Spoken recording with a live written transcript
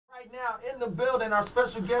Right now in the building, our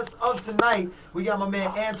special guest of tonight, we got my man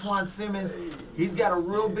Antoine Simmons. He's got a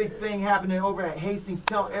real big thing happening over at Hastings.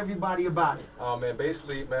 Tell everybody about it. Oh man,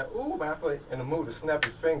 basically, man, man, I feel like in the mood to snap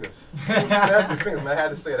your fingers. Snap your fingers, man. I had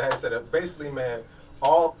to say that. Basically, man,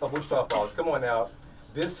 all of Wichita Falls, come on out.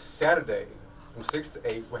 This Saturday from 6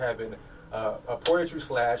 to 8, we're having a poetry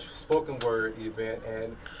 / spoken word event,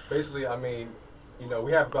 and basically, I mean, you know,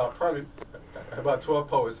 we have probably about 12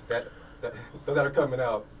 poets that are coming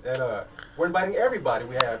out, and we're inviting everybody.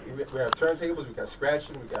 We have turntables, we got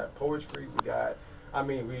scratching, we got poetry, we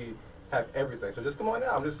have everything. So just come on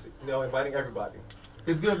out. I'm just inviting everybody.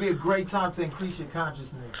 It's going to be a great time to increase your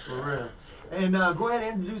consciousness, for real. And go ahead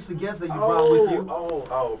and introduce the guests that you brought with you.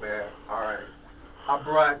 Oh man, all right. I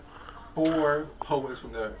brought 4 poets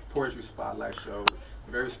from the Poetry Spotlight show.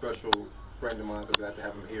 A very special friend of mine, so glad to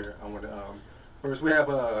have him here. I want to first we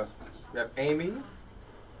have Amy,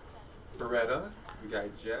 Beretta, we got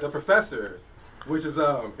Jeff, the professor, which is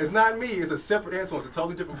it's not me, it's a separate Antoine, it's a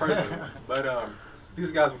totally different person. But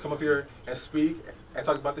these guys will come up here and speak and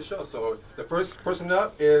talk about the show. So the first person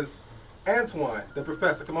up is Antoine, the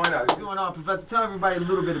professor. Come on out. What's going on, Professor? Tell everybody a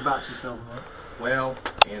little bit about yourself, man. Well,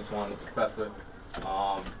 Antoine, the professor.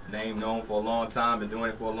 Name known for a long time, been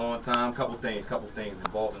doing it for a long time. Couple things,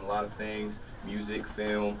 involved in a lot of things, music,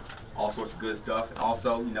 film, all sorts of good stuff. And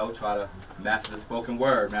also, try to master the spoken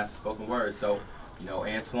word. So,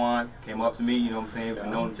 Antoine came up to me, what I'm saying? We've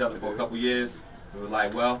known each other for a couple years. We were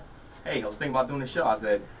like, well, hey, I was thinking about doing a show. I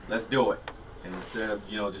said, let's do it. And instead of,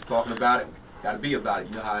 just talking about it, got to be about it.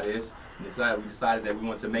 You know how it is. And we decided that we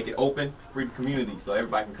wanted to make it open, free to community, so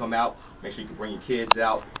everybody can come out. Make sure you can bring your kids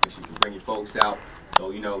out. Make sure you can bring your folks out.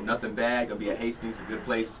 So, nothing bad. Gonna be at Hastings, a good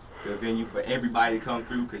place, good venue for everybody to come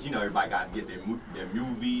through, because, everybody got to get their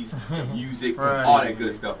movies, their music, right, all that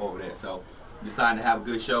good stuff over there. So, we decided to have a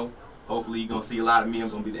good show. Hopefully, you're going to see a lot of me. I'm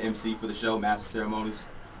going to be the MC for the show, Master Ceremonies.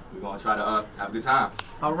 We're going to try to have a good time.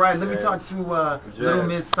 All right, let me talk to little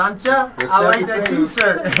Miss Sancha. I like that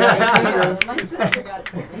t-shirt.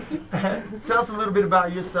 Tell us a little bit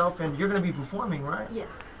about yourself, and you're going to be performing, right? Yes.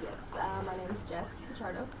 My name is Jess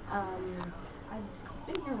Pichardo. I've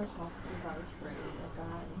been here in Wichita since I was 3. I've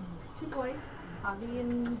got 2 boys, Javi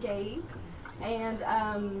and Gabe,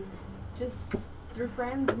 and just through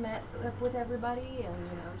friends met up with everybody, and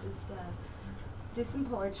just do some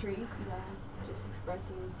poetry, just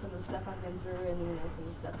expressing some of the stuff I've been through, and some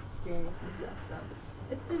of the stuff experienced and stuff. So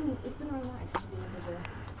it's been really nice to be able to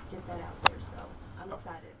get that out there. So I'm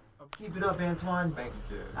excited. Keep it up, Antoine. Thank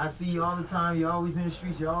you, kid. I see you all the time. You're always in the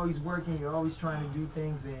streets. You're always working. You're always trying to do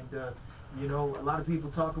things, and a lot of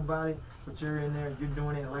people talk about it, but you're in there. You're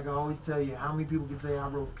doing it. Like I always tell you, how many people can say I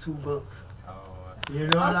wrote 2 books? You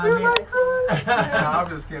know what I mean? No, I'm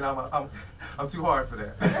just kidding. I'm too hard for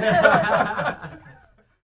that.